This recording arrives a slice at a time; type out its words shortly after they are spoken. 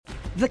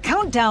The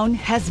countdown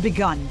has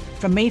begun.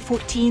 From May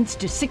 14th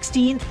to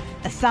 16th,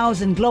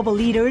 1,000 global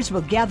leaders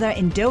will gather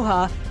in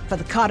Doha for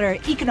the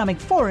Qatar Economic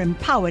Forum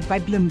powered by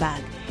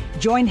Bloomberg.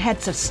 Join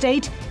heads of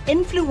state,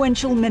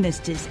 influential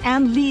ministers,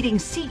 and leading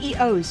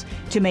CEOs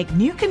to make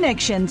new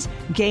connections,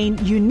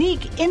 gain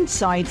unique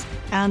insights,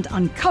 and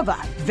uncover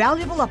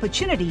valuable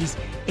opportunities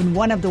in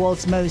one of the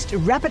world's most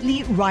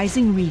rapidly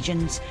rising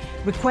regions.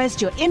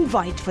 Request your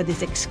invite for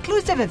this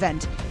exclusive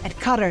event at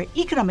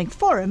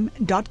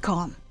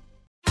QatarEconomicForum.com.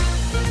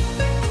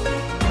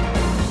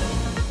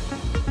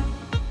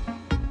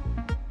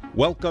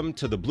 Welcome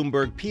to the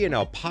Bloomberg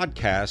P&L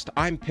podcast.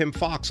 I'm Pim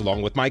Fox,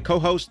 along with my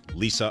co-host,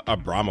 Lisa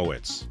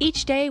Abramowitz.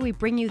 Each day, we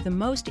bring you the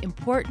most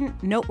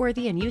important,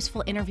 noteworthy, and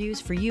useful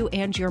interviews for you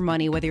and your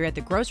money, whether you're at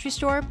the grocery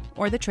store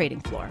or the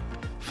trading floor.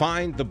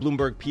 Find the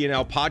Bloomberg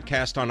P&L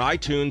podcast on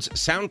iTunes,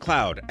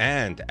 SoundCloud,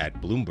 and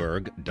at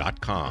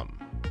Bloomberg.com.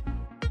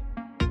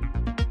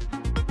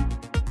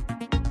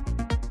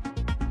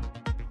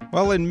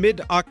 Well, in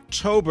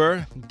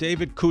mid-October,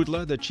 David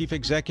Kudla, the chief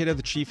executive,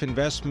 the chief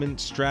investment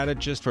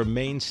strategist for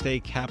Mainstay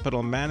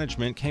Capital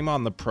Management, came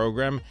on the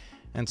program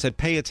and said,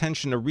 pay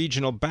attention to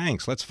regional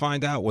banks. Let's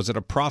find out. Was it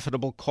a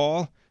profitable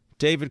call?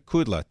 David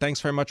Kudla, thanks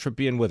very much for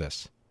being with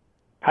us.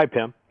 Hi,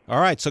 Pim.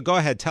 All right, so go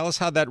ahead. Tell us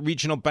how that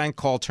regional bank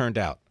call turned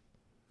out.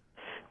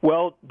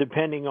 Well,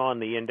 depending on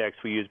the index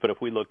we use, but if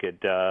we look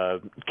at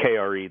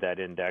KRE, that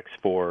index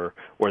or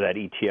that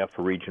ETF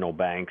for regional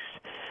banks,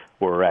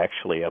 we're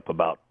actually up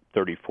about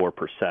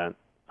 34%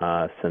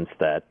 since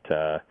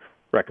that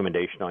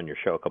recommendation on your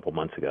show a couple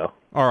months ago.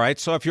 All right.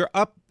 So if you're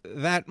up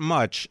that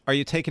much, are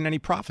you taking any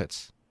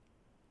profits?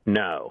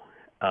 No.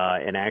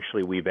 And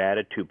actually, we've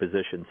added 2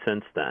 positions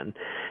since then.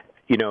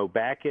 You know,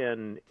 back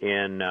in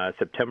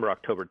September,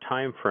 October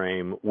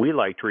timeframe, we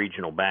liked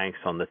regional banks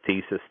on the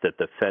thesis that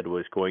the Fed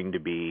was going to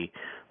be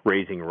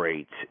raising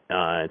rates,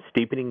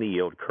 steepening the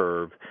yield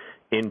curve,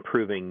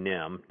 improving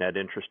NIM, net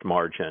interest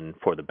margin,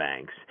 for the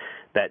banks.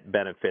 That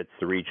benefits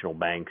the regional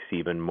banks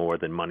even more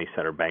than money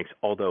center banks,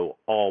 although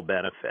all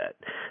benefit.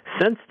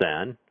 Since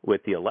then,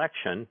 with the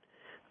election,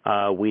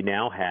 we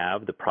now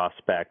have the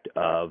prospect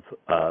of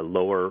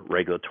lower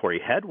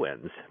regulatory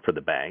headwinds for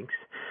the banks.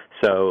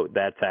 So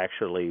that's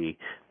actually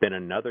been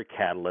another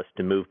catalyst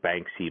to move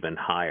banks even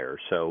higher.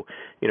 So,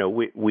 you know,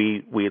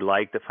 we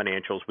like the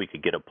financials. We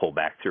could get a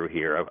pullback through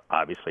here,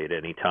 obviously, at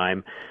any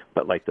time,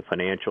 but like the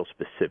financials,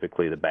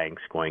 specifically the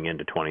banks going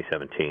into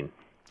 2017.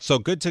 So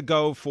good to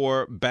go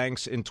for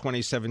banks in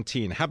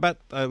 2017. How about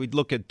we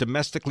look at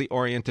domestically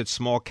oriented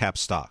small cap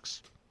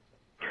stocks?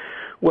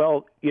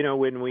 Well, you know,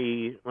 when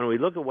we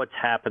look at what's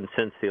happened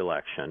since the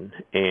election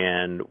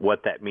and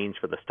what that means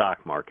for the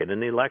stock market,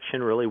 and the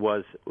election really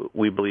was,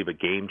 we believe, a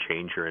game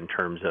changer in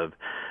terms of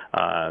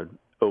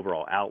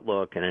overall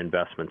outlook and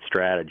investment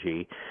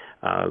strategy.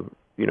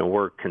 You know,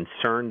 we're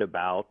concerned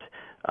about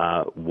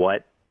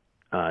what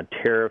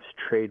tariffs,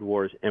 trade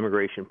wars,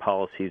 immigration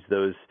policies,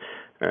 those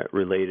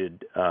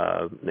related,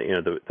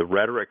 the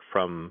rhetoric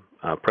from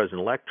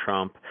President-elect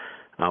Trump,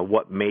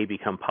 what may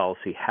become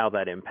policy, how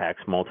that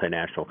impacts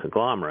multinational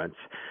conglomerates.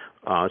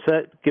 So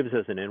that gives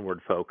us an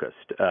inward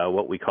focused,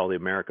 what we call the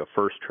America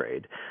First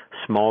trade,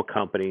 small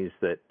companies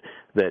that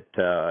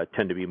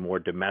tend to be more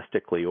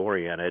domestically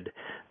oriented,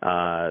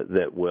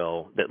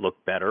 that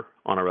look better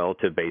on a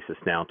relative basis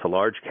now to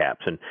large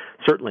caps, and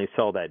certainly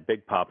saw that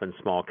big pop in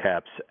small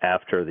caps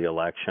after the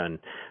election.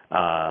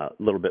 A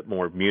little bit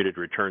more muted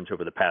returns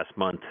over the past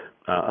month,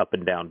 up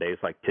and down days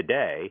like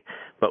today,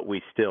 but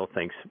we still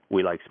think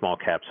we like small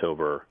caps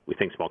over. We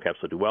think small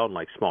caps will do well, and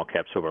like small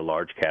caps over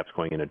large caps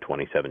going into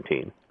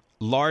 2017.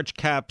 Large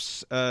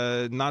caps,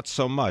 not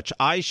so much.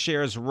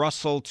 iShares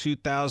Russell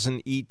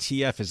 2000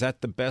 ETF, is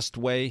that the best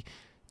way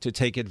to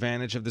take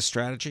advantage of the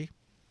strategy?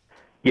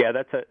 Yeah,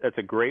 that's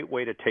a great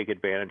way to take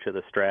advantage of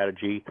the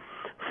strategy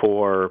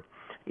for,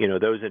 you know,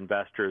 those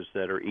investors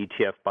that are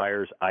ETF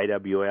buyers.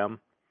 IWM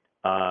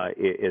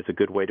is a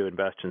good way to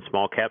invest in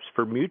small caps.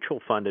 For mutual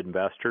fund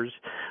investors,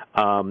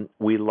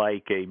 we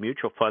like a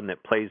mutual fund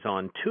that plays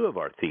on 2 of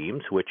our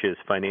themes, which is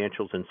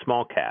financials and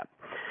small cap.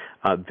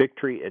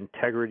 Victory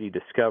Integrity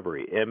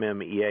Discovery,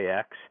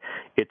 MMEAX.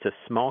 It's a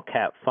small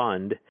cap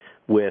fund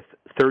with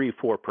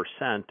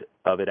 34%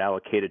 of it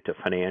allocated to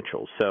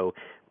financials. So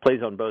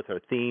plays on both our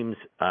themes.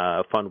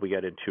 A fund we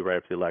got into right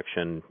after the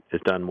election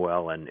has done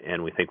well,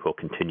 and we think will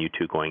continue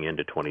to going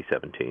into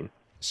 2017.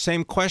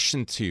 Same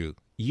question to you.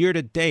 Year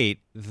to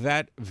date,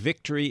 that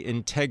Victory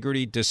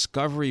Integrity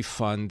Discovery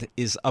Fund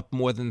is up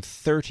more than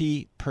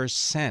 30%.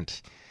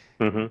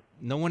 Mm-hmm.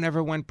 No one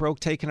ever went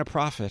broke taking a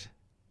profit.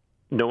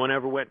 No one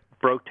ever went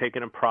broke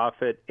taking a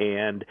profit,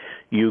 and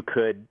you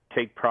could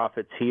take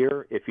profits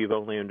here if you've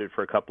only owned it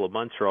for a couple of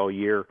months or all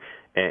year,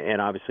 and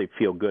obviously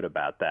feel good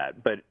about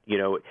that. But, you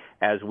know,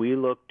 as we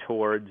look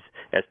towards,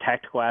 as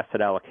tactical asset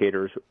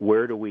allocators,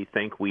 where do we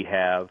think we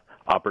have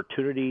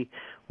opportunity?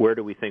 Where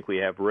do we think we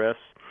have risks?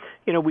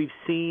 You know, we've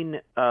seen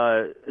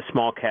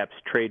small caps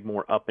trade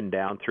more up and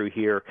down through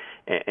here.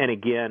 And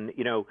again,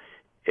 you know,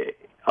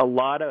 a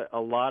lot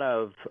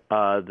of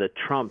the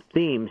Trump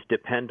themes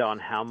depend on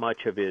how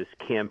much of his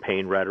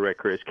campaign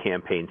rhetoric or his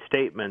campaign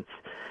statements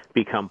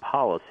become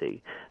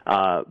policy.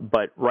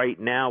 But right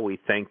now, we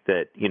think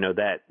that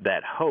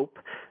that hope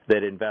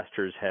that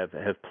investors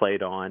have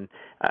played on,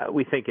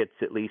 we think it's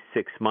at least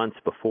 6 months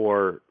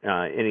before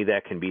any of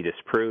that can be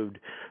disproved.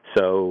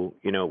 So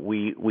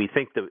we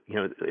think that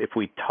if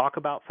we talk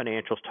about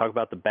financials, talk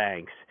about the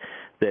banks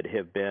that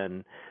have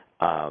been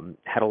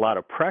had a lot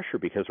of pressure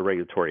because of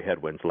regulatory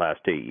headwinds the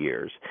last 8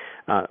 years.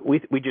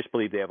 We just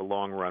believe they have a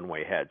long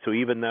runway ahead. So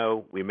even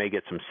though we may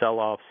get some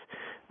sell-offs,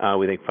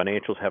 we think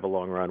financials have a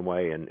long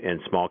runway,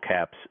 and small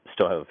caps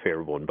still have a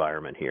favorable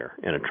environment here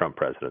in a Trump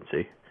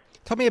presidency.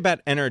 Tell me about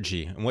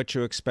energy and what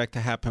you expect to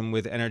happen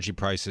with energy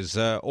prices.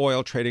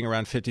 Oil trading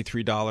around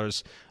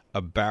 $53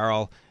 a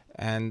barrel.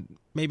 And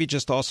maybe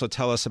just also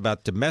tell us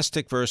about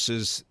domestic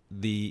versus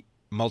the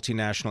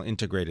multinational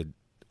integrated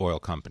oil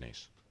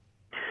companies.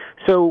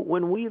 So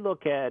when we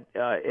look at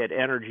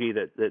energy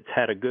that's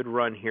had a good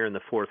run here in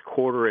the fourth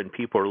quarter, and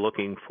people are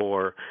looking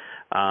for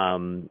a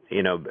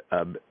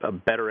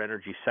better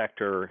energy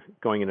sector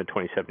going into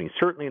 2017,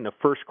 certainly in the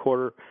first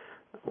quarter,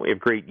 we have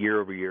great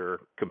year-over-year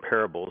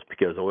comparables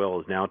because oil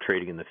is now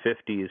trading in the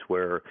 50s,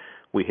 where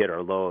we hit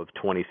our low of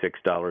 $26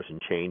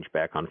 and change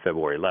back on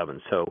February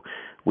 11th. So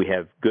we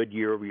have good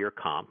year-over-year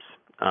comps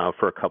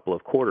for a couple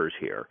of quarters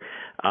here.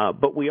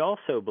 But we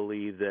also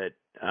believe that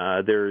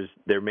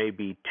there may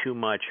be too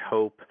much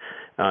hope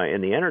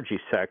in the energy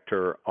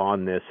sector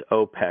on this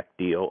OPEC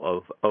deal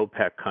of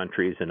OPEC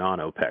countries and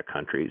non-OPEC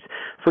countries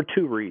for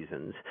two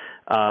reasons.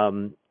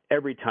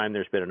 Every time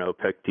there's been an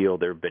OPEC deal,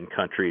 there have been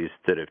countries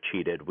that have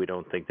cheated. We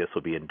don't think this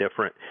will be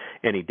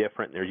any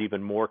different. There's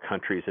even more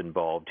countries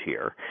involved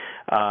here.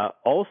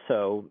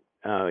 Also,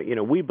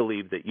 we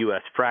believe that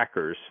U.S.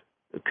 frackers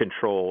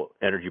control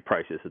energy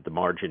prices at the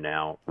margin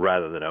now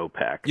rather than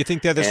OPEC. You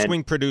think they're the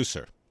swing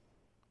producer?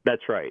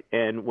 That's right.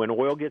 And when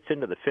oil gets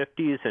into the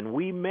 50s, and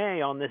we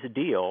may on this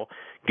deal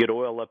get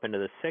oil up into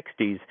the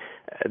 60s,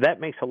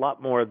 that makes a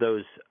lot more of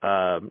those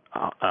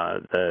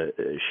the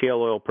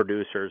shale oil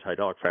producers,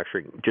 hydraulic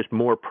fracturing, just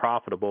more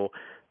profitable.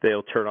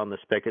 They'll turn on the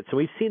spigot. So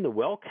we've seen the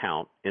well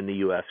count in the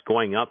U.S.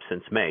 going up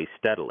since May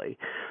steadily.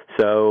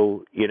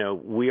 So,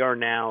 we are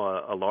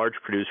now a large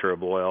producer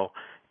of oil.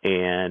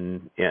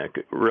 And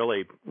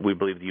really, we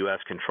believe the U.S.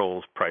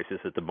 controls prices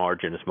at the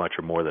margin as much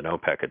or more than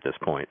OPEC at this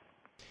point.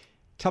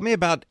 Tell me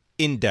about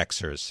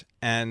indexers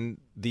and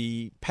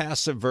the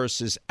passive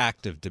versus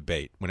active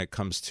debate when it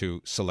comes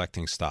to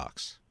selecting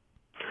stocks.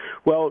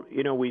 Well,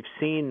 we've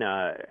seen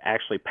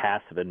actually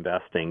passive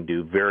investing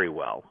do very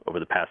well over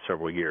the past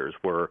several years.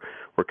 We're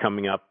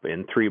coming up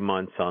in 3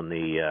 months on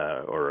the,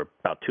 or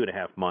about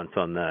 2.5 months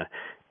on the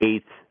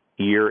 8th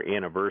year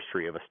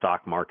anniversary of a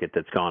stock market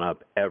that's gone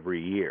up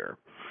every year.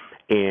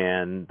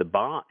 And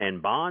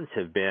bonds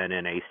have been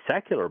in a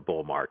secular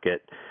bull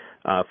market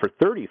for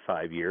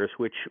 35 years,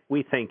 which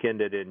we think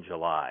ended in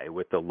July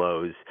with the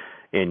lows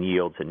in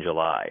yields in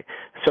July.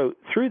 So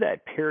through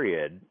that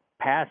period,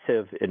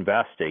 passive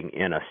investing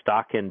in a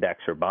stock index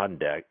or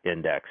bond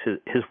index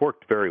has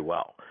worked very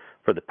well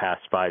for the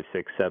past 5,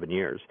 6, 7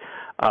 years.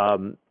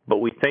 But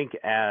we think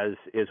as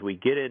we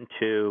get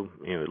into,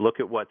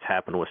 look at what's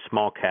happened with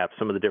small caps,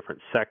 some of the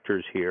different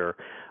sectors here,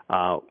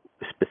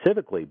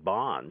 specifically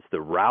bonds,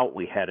 the rout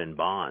we had in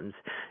bonds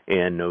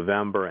in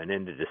November and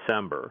into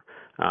December,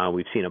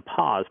 we've seen a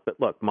pause. But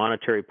look,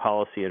 monetary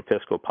policy and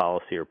fiscal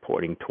policy are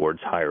pointing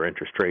towards higher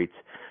interest rates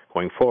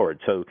going forward.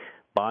 So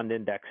bond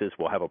indexes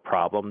will have a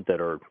problem that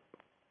are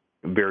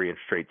very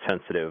interest rate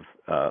sensitive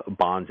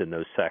bonds in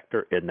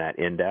that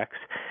index.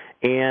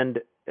 And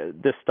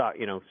this stock,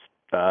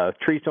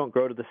 trees don't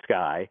grow to the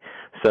sky,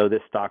 so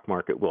this stock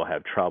market will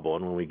have trouble.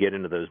 And when we get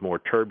into those more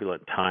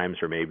turbulent times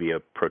or maybe a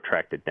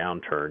protracted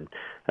downturn,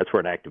 that's where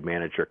an active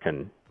manager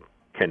can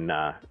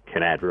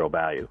add real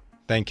value.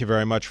 Thank you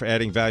very much for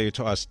adding value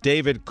to us.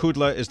 David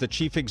Kudla is the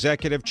Chief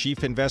Executive,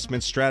 Chief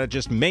Investment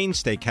Strategist,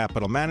 Mainstay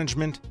Capital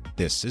Management.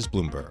 This is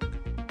Bloomberg.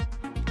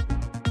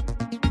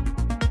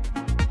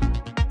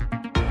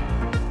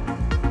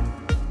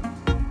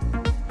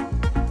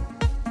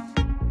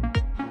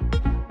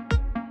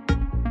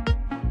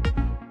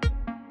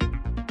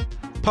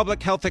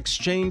 Public health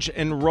exchange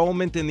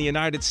enrollment in the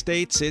United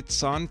States,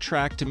 it's on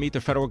track to meet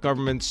the federal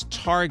government's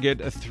target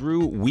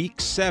through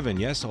week 7.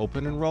 Yes,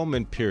 open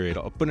enrollment period.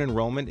 Open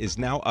enrollment is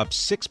now up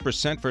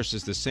 6%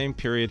 versus the same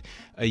period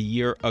a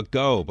year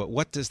ago. But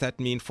what does that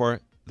mean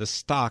for the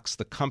stocks,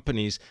 the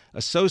companies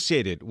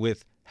associated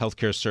with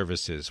healthcare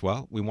services?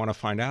 Well, we want to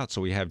find out.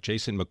 So we have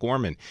Jason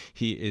McGorman.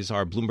 He is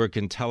our Bloomberg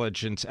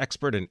intelligence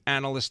expert and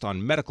analyst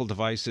on medical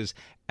devices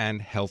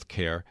and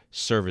healthcare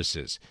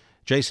services.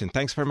 Jason,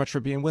 thanks very much for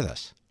being with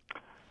us.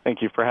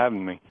 Thank you for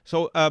having me.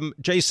 So,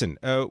 Jason,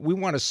 we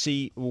want to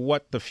see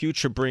what the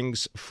future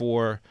brings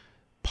for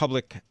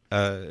public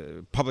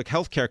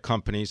healthcare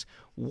companies.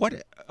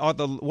 How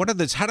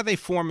do they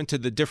form into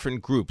the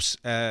different groups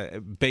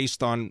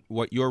based on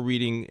what your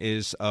reading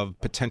is of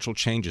potential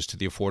changes to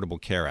the Affordable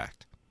Care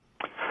Act?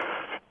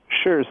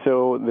 Sure.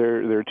 So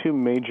there are two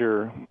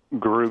major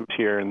groups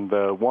here, and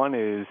the one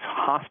is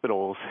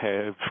hospitals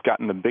have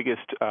gotten the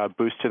biggest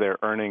boost to their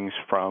earnings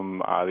from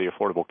the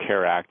Affordable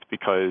Care Act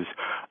because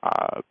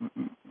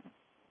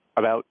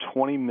about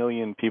 20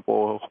 million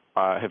people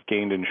have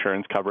gained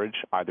insurance coverage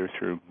either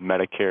through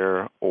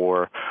Medicare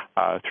or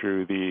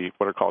through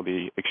what are called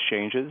the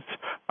exchanges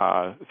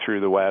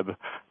through the web.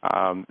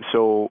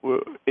 So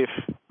if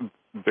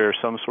there's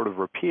some sort of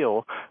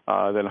repeal,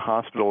 then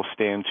hospitals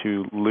stand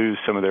to lose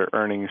some of their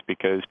earnings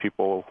because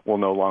people will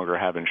no longer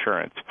have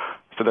insurance.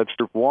 So that's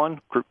group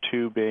one. Group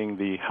two being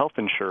the health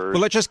insurers.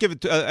 Well, let's just give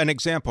it an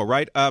example,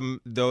 right?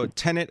 The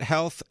Tenet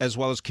Health as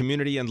well as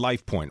Community and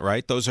LifePoint,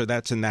 right?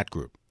 That's in that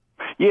group.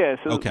 Yeah.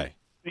 So okay.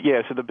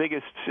 Yeah, so the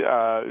biggest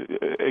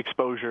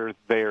exposure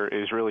there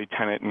is really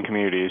Tenet and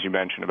Community, as you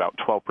mentioned, about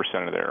 12%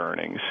 of their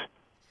earnings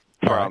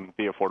from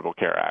the Affordable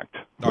Care Act.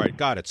 All right,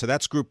 got it. So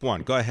that's group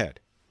one. Go ahead.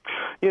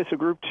 Yeah, so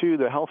group two,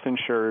 the health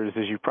insurers,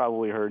 as you've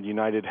probably heard,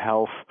 United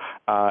Health,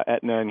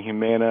 Aetna, and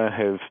Humana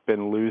have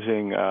been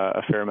losing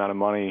a fair amount of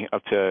money,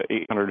 up to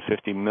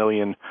 $850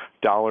 million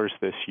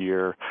this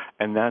year.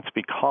 And that's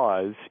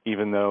because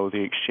even though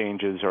the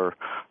exchanges are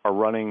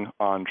running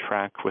on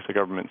track with the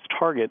government's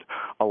target,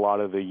 a lot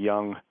of the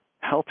young,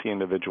 healthy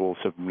individuals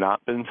have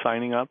not been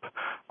signing up.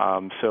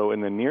 So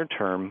in the near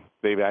term,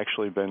 they've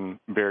actually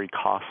been very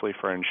costly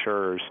for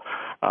insurers.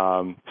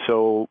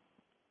 So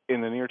in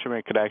the near term,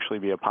 it could actually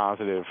be a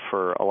positive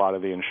for a lot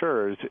of the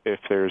insurers if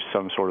there's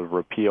some sort of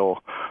repeal.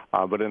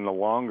 But in the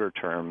longer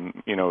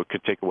term, it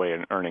could take away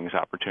an earnings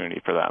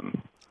opportunity for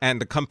them. And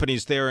the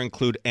companies there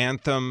include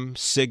Anthem,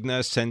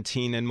 Cigna,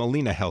 Centene, and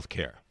Molina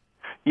Healthcare.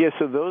 Yeah,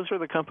 so those are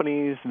the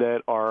companies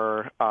that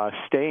are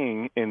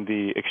staying in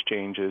the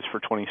exchanges for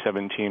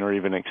 2017 or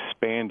even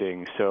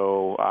expanding.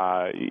 So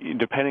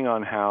depending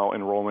on how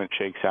enrollment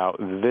shakes out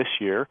this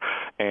year,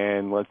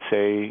 and let's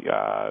say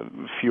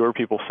fewer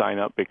people sign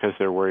up because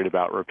they're worried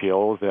about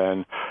repeal,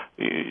 then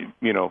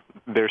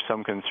there's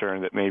some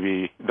concern that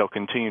maybe they'll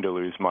continue to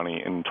lose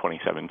money in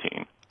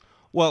 2017.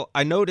 Well,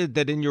 I noted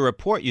that in your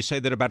report, you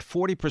say that about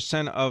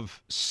 40%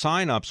 of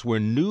signups were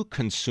new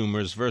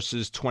consumers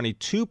versus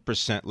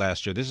 22%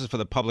 last year. This is for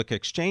the public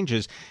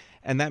exchanges,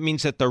 and that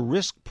means that the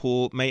risk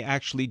pool may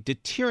actually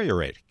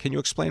deteriorate. Can you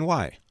explain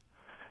why?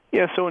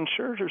 Yeah, so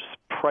insurers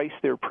price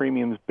their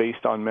premiums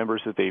based on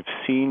members that they've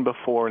seen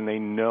before, and they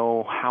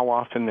know how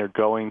often they're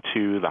going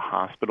to the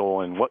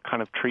hospital and what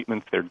kind of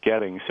treatments they're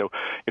getting. So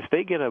if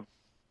they get a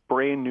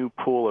brand new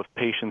pool of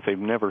patients they've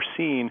never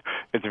seen,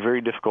 it's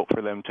very difficult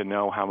for them to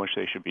know how much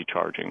they should be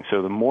charging.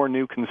 So the more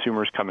new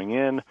consumers coming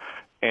in,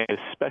 and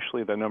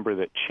especially the number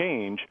that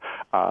change,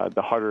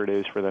 the harder it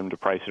is for them to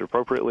price it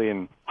appropriately,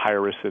 and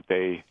higher risk that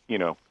they,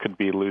 could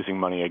be losing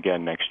money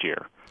again next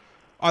year.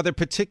 Are there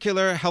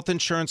particular health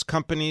insurance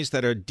companies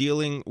that are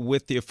dealing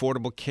with the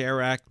Affordable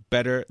Care Act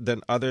better than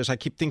others? I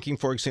keep thinking,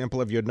 for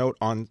example, of your note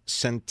on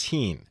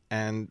Centene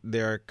and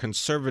their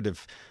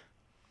conservative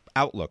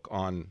outlook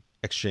on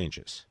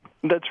exchanges.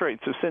 That's right.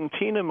 So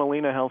Centene and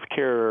Molina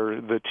Healthcare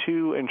are the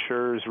two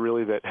insurers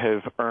really that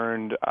have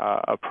earned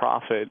a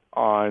profit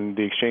on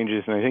the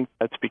exchanges, and I think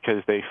that's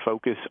because they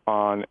focus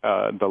on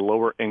the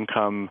lower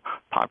income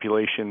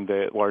population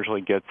that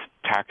largely gets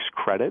tax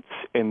credits.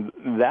 And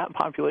that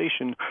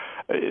population,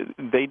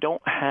 they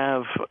don't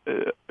have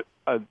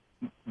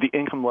the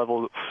income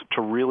levels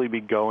to really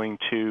be going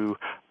to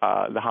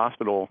the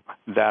hospital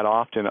that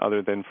often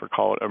other than for,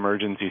 call it,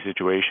 emergency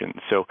situations.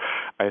 So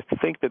I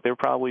think that they're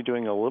probably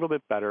doing a little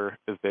bit better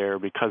there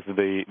because of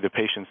the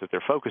patients that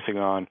they're focusing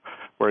on,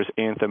 whereas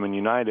Anthem and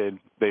United,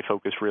 they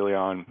focus really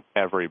on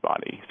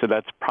everybody. So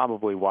that's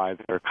probably why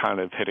they're kind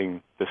of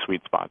hitting the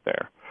sweet spot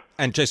there.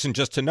 And Jason,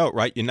 just to note,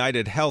 right,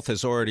 United Health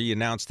has already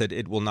announced that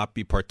it will not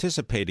be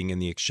participating in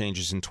the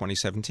exchanges in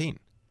 2017.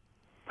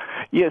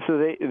 Yeah, so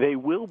they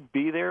will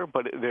be there,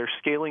 but they're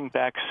scaling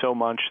back so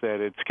much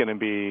that it's going to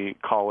be,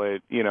 call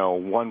it,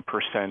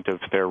 1% of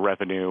their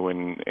revenue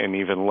and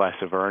even less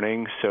of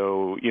earnings.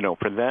 So,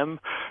 for them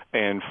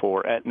and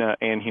for Aetna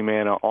and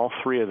Humana, all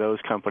three of those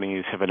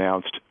companies have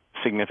announced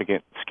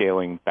significant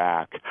scaling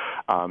back.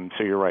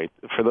 So you're right.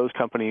 For those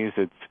companies,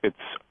 it's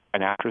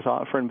an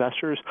afterthought for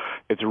investors.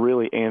 It's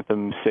really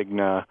Anthem,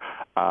 Cigna,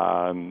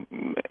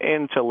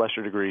 and to a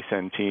lesser degree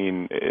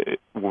Centene,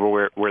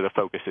 where the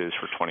focus is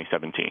for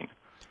 2017.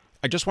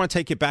 I just want to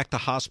take you back to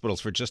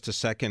hospitals for just a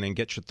second and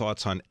get your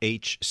thoughts on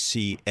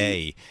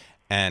HCA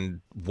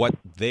and what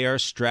their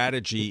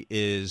strategy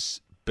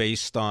is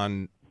based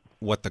on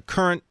what the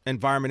current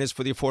environment is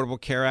for the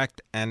Affordable Care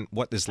Act and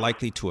what is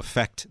likely to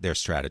affect their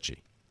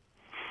strategy.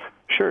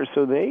 Sure.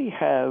 So they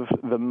have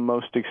the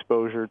most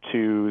exposure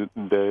to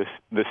the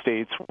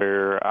states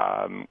where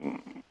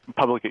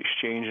public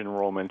exchange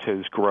enrollment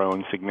has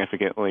grown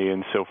significantly,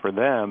 and so for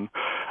them,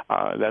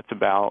 that's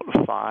about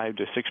 5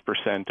 to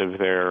 6% of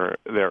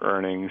their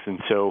earnings. And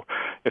so,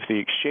 if the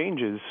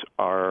exchanges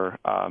are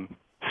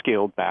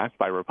scaled back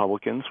by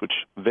Republicans, which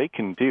they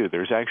can do.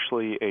 There's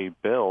actually a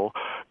bill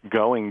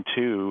going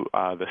to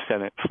the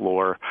Senate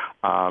floor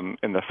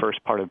in the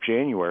first part of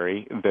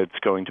January that's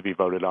going to be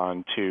voted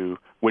on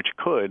which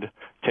could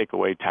take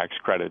away tax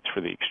credits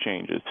for the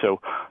exchanges.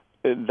 So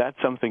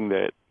that's something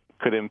that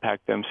could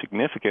impact them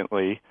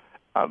significantly.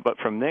 But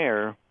from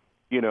there,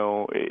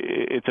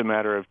 it's a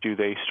matter of, do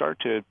they start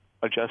to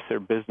adjust their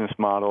business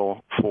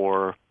model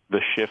for the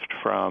shift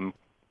from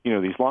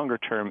these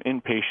longer-term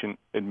inpatient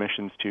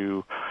admissions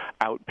to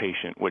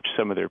outpatient, which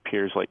some of their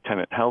peers like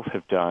Tenet Health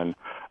have done,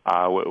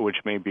 which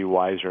may be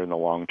wiser in the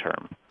long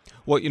term.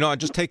 Well,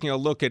 just taking a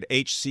look at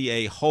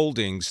HCA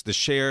Holdings, the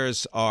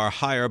shares are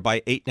higher by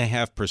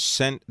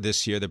 8.5%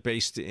 this year. They're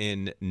based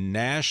in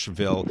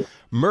Nashville.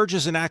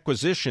 Mergers and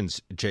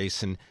acquisitions,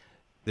 Jason,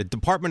 the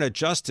Department of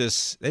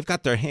Justice, they've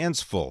got their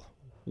hands full.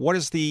 What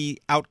is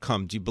the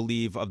outcome, do you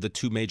believe, of the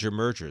two major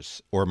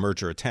mergers or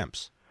merger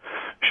attempts?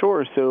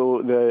 Sure.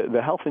 So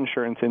the health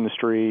insurance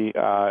industry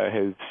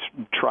has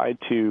tried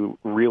to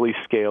really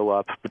scale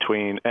up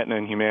between Aetna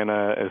and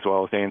Humana, as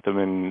well as Anthem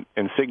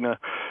and Cigna.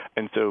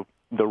 And so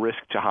the risk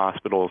to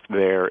hospitals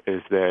there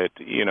is that,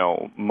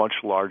 much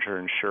larger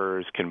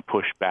insurers can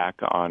push back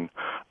on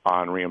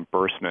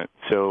reimbursement.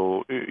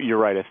 So you're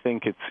right. I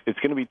think it's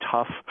going to be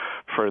tough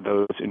for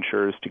those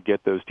insurers to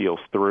get those deals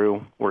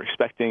through. We're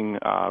expecting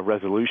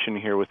resolution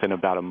here within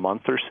about a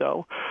month or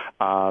so.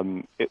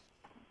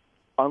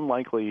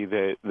 Unlikely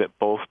that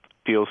both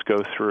deals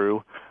go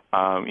through,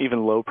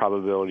 even low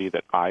probability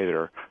that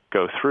either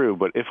go through.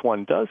 But if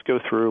one does go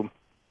through,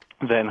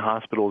 then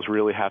hospitals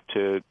really have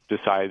to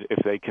decide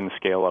if they can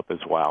scale up as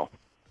well.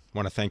 I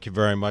want to thank you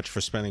very much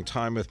for spending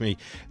time with me.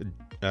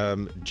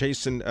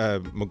 Jason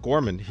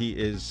McGorman, he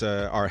is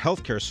our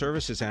healthcare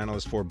services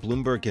analyst for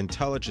Bloomberg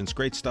Intelligence.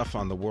 Great stuff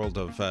on the world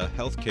of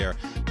healthcare.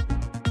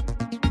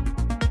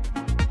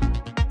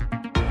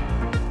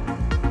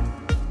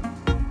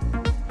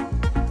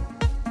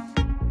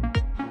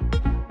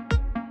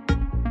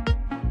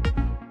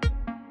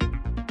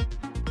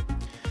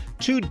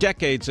 Two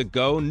decades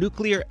ago,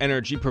 nuclear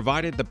energy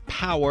provided the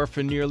power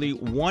for nearly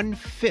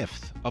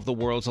 1/5 of the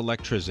world's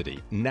electricity.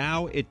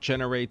 Now it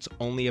generates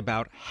only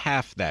about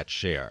half that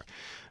share.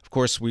 Of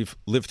course, we've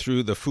lived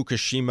through the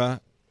Fukushima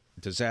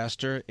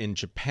disaster in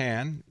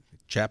Japan.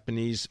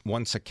 Japanese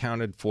once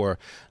accounted for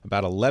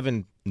about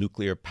 11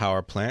 nuclear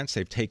power plants.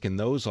 They've taken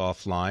those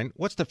offline.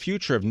 What's the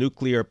future of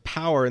nuclear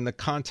power in the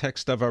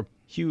context of a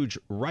huge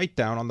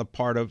write-down on the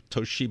part of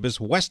Toshiba's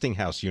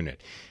Westinghouse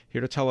unit?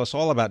 Here to tell us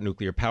all about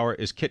nuclear power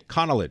is Kit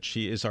Konolich.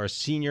 She is our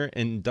senior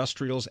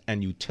industrials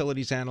and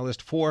utilities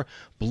analyst for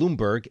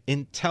Bloomberg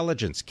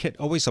Intelligence. Kit,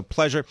 always a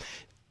pleasure.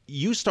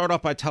 You start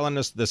off by telling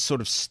us the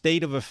sort of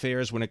state of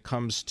affairs when it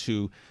comes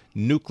to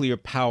nuclear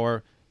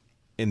power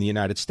in the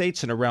United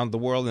States and around the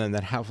world, and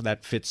then how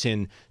that fits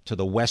in to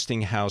the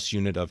Westinghouse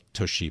unit of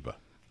Toshiba.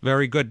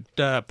 Very good,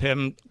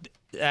 Pim.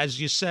 As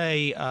you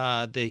say,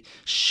 the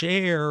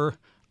share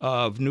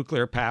of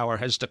nuclear power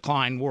has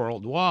declined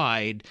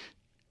worldwide.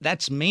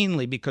 That's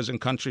mainly because in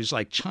countries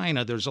like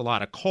China, there's a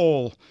lot of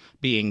coal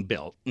being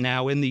built.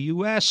 Now, in the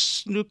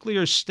U.S.,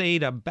 nuclear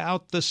stayed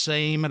about the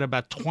same at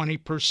about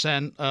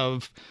 20%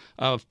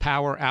 of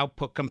power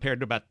output compared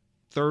to about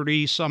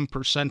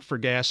 30-some% for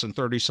gas and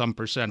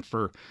 30-some%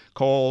 for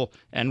coal,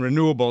 and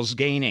renewables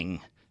gaining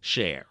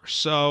share.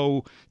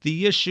 So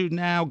the issue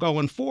now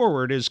going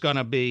forward is going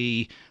to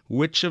be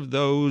which of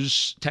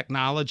those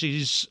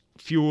technologies,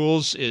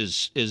 fuels,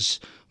 is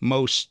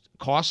most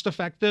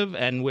cost-effective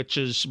and which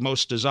is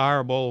most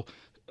desirable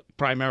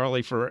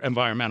primarily for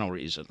environmental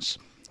reasons.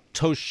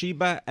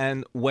 Toshiba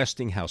and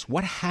Westinghouse,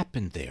 what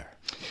happened there?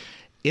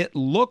 It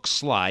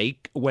looks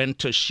like when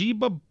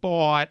Toshiba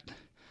bought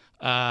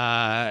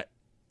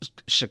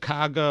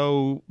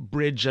Chicago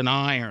Bridge and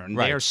Iron,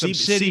 right. Their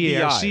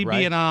subsidiary,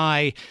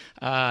 CB&I,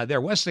 right? Their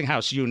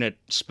Westinghouse unit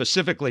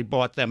specifically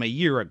bought them a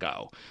year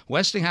ago.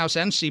 Westinghouse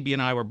and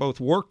CB&I were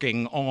both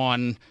working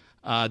on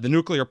the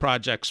nuclear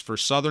projects for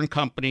Southern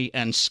Company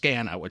and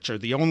SCANA, which are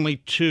the only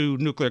two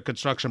nuclear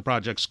construction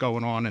projects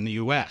going on in the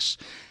U.S.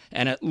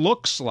 And it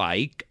looks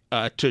like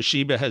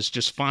Toshiba has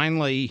just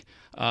finally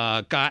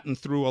gotten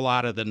through a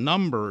lot of the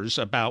numbers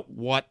about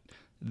what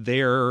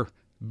their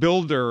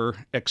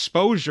builder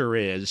exposure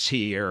is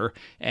here.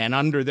 And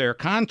under their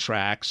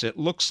contracts, it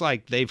looks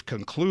like they've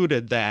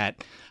concluded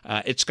that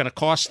it's going to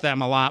cost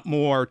them a lot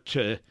more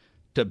to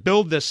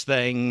build this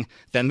thing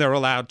than they're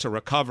allowed to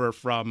recover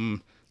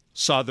from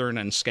Southern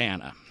and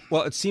SCANA.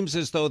 Well, it seems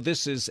as though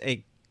this is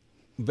a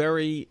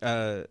very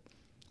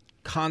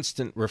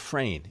constant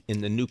refrain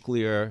in the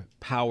nuclear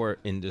power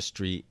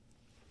industry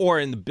or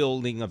in the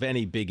building of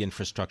any big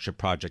infrastructure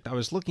project. I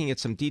was looking at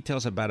some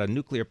details about a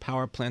nuclear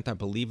power plant. I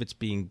believe it's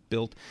being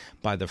built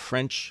by the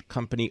French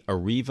company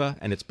Areva,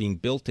 and it's being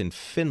built in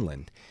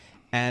Finland.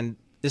 And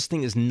this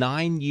thing is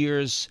 9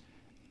 years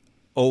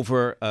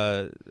over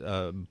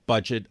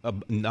budget,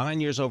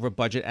 9 years over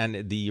budget,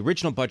 and the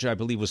original budget, I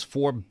believe, was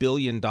 $4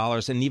 billion,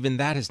 and even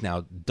that has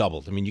now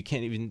doubled. I mean, you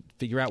can't even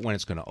figure out when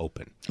it's going to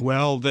open.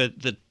 Well,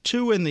 the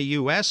two in the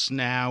U.S.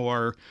 now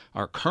are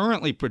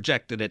currently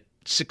projected at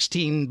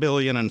 $16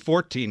 billion and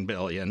 $14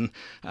 billion,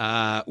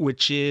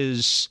 which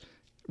is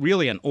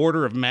really an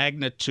order of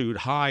magnitude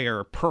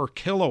higher per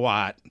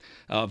kilowatt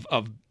of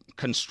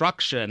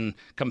construction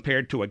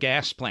compared to a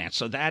gas plant.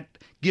 So that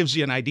gives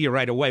you an idea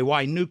right away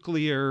why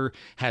nuclear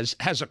has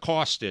a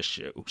cost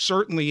issue,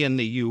 certainly in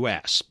the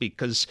U.S.,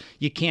 because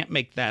you can't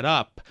make that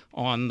up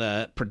on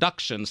the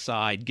production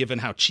side given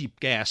how cheap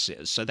gas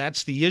is. So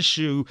that's the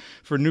issue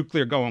for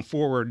nuclear going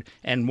forward,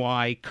 and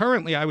why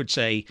currently I would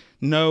say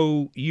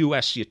no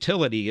U.S.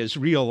 utility is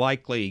real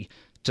likely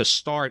to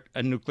start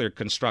a nuclear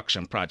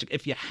construction project.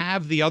 If you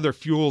have the other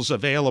fuels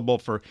available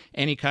for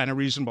any kind of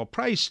reasonable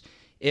price,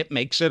 it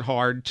makes it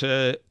hard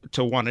to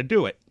want to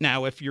do it.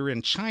 Now, if you're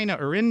in China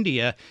or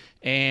India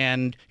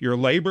and your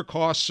labor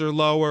costs are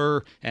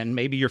lower and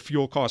maybe your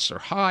fuel costs are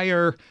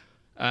higher,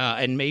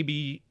 and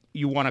maybe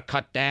you want to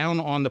cut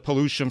down on the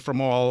pollution from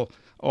all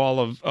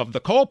of the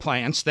coal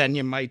plants, then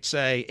you might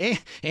say,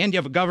 and you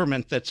have a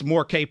government that's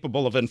more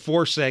capable of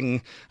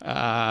enforcing,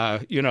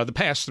 the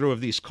pass-through of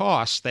these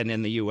costs than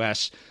in the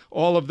U.S.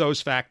 All of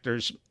those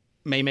factors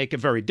may make it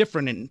very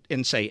different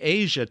in say,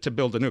 Asia to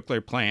build a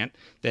nuclear plant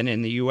than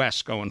in the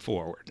U.S. going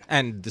forward.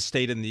 And the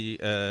state in the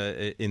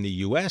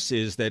U.S.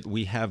 is that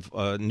we have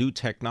new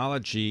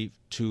technology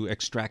to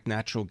extract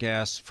natural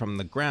gas from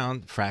the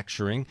ground,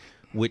 fracturing,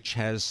 which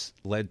has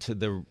led to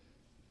the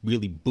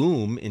really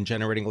boom in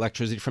generating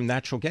electricity from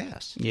natural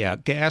gas. Yeah,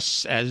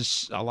 gas,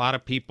 as a lot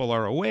of people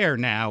are aware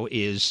now,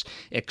 is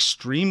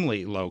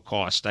extremely low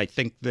cost. I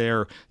think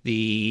the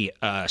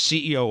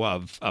CEO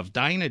of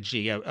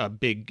Dynegy, a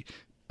big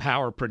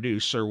power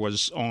producer,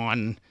 was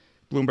on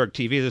Bloomberg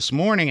TV this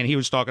morning, and he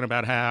was talking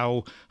about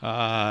how,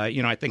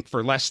 I think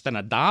for less than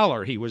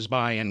 $1 he was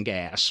buying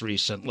gas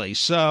recently.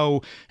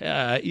 So,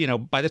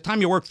 by the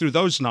time you work through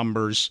those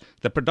numbers,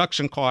 the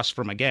production costs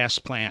from a gas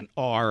plant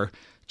are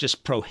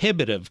just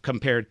prohibitive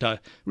compared to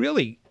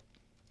really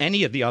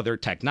any of the other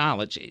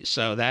technologies.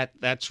 So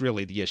that's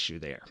really the issue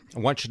there. I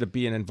want you to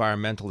be an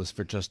environmentalist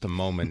for just a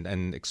moment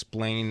and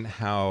explain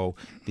how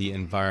the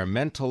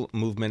environmental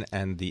movement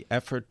and the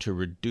effort to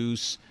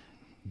reduce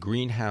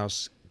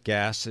greenhouse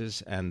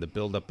gases and the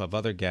buildup of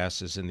other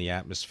gases in the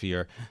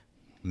atmosphere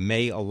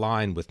may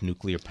align with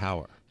nuclear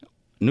power.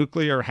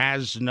 Nuclear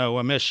has no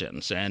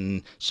emissions.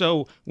 And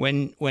so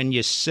when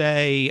you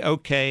say,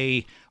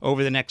 okay,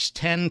 over the next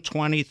 10,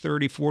 20,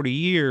 30, 40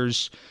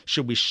 years,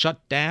 should we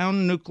shut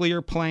down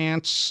nuclear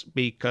plants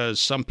because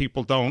some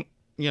people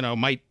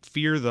might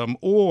fear them,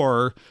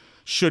 or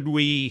should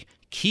we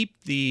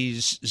keep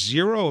these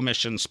zero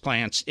emissions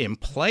plants in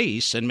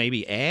place and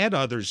maybe add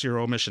other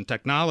zero emission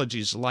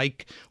technologies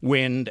like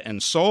wind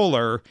and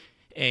solar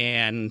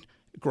and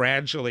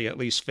gradually at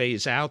least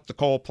phase out the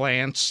coal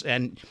plants?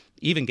 And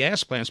even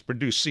gas plants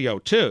produce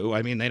CO2.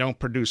 I mean, they don't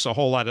produce a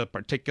whole lot of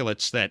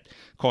particulates that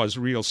cause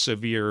real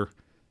severe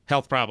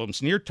health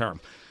problems near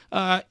term.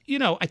 I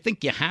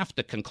think you have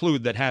to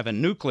conclude that having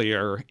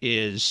nuclear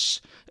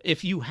is,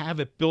 if you have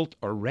it built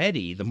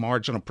already, the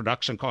marginal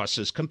production cost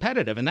is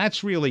competitive. And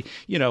that's really,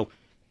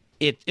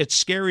 it's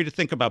scary to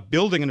think about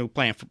building a new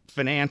plant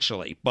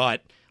financially,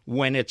 but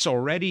when it's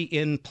already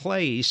in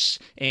place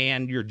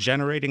and you're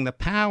generating the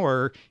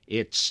power,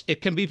 it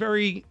can be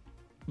very,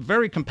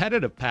 very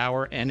competitive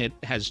power, and it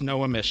has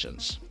no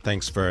emissions.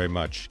 Thanks very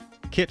much.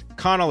 Kit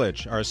Connelly,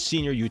 our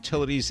senior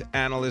utilities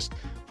analyst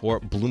for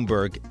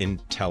Bloomberg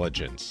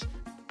Intelligence.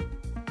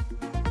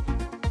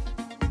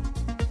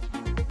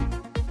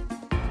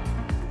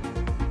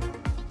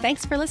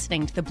 Thanks for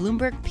listening to the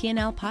Bloomberg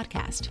P&L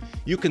podcast.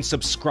 You can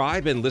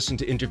subscribe and listen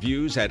to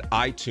interviews at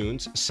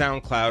iTunes,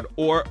 SoundCloud,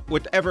 or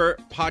whatever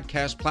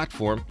podcast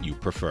platform you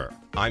prefer.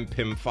 I'm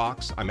Pim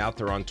Fox. I'm out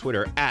there on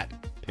Twitter at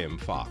Pim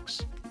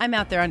Fox. I'm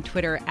out there on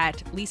Twitter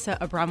at Lisa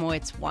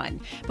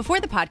Abramowitz1.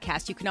 Before the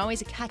podcast, you can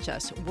always catch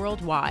us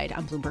worldwide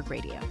on Bloomberg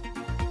Radio.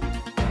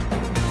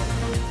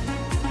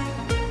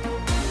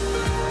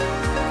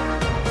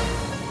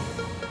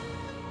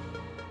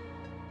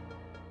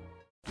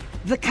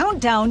 The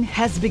countdown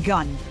has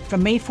begun.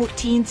 From May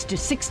 14th to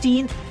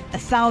 16th,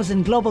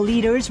 1,000 global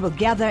leaders will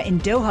gather in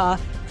Doha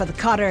for the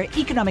Qatar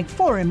Economic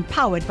Forum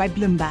powered by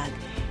Bloomberg.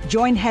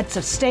 Join heads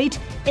of state,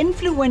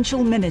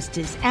 influential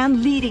ministers,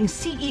 and leading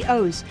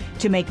CEOs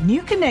to make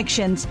new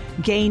connections,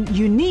 gain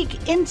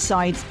unique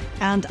insights,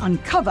 and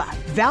uncover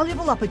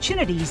valuable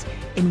opportunities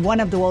in one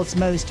of the world's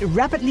most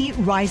rapidly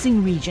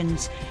rising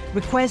regions.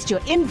 Request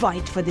your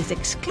invite for this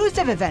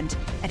exclusive event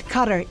at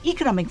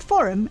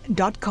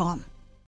QatarEconomicForum.com.